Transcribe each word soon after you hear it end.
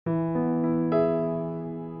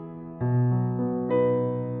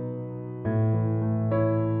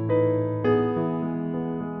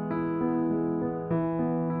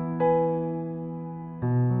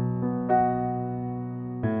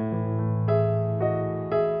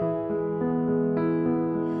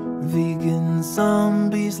Vegan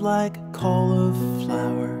zombies like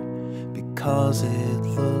cauliflower because it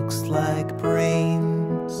looks like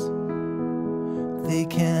brains. They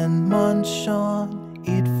can munch on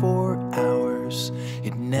it for hours.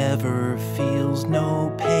 It never feels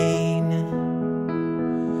no pain.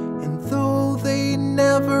 And though they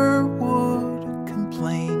never would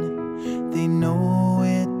complain, they know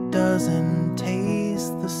it doesn't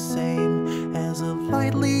taste the same as a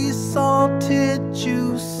lightly salted,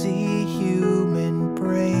 juicy human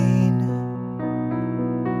brain.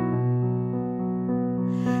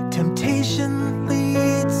 Temptation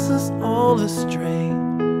leads us all astray.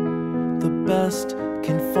 The best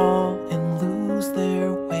can fall and lose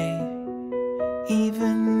their way.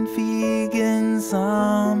 Even vegan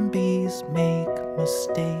zombies make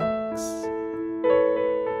mistakes.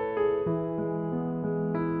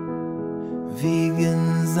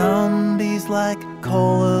 Vegan zombies like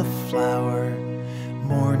cauliflower,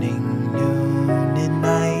 morning, noon, and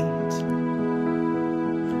night.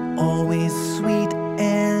 Always sweet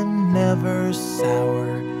and never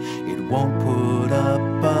sour. It won't put up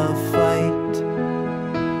a fight.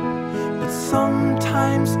 But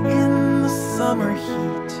sometimes in the summer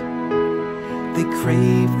heat, they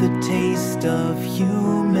crave the taste of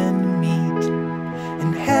human meat.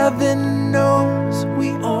 And heaven knows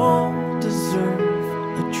we all deserve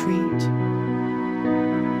a treat.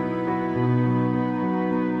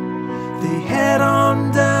 They head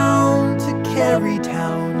on down to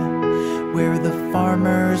Kerrytown, where the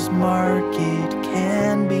farmer's market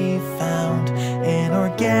can be found. An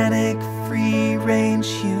organic, free-range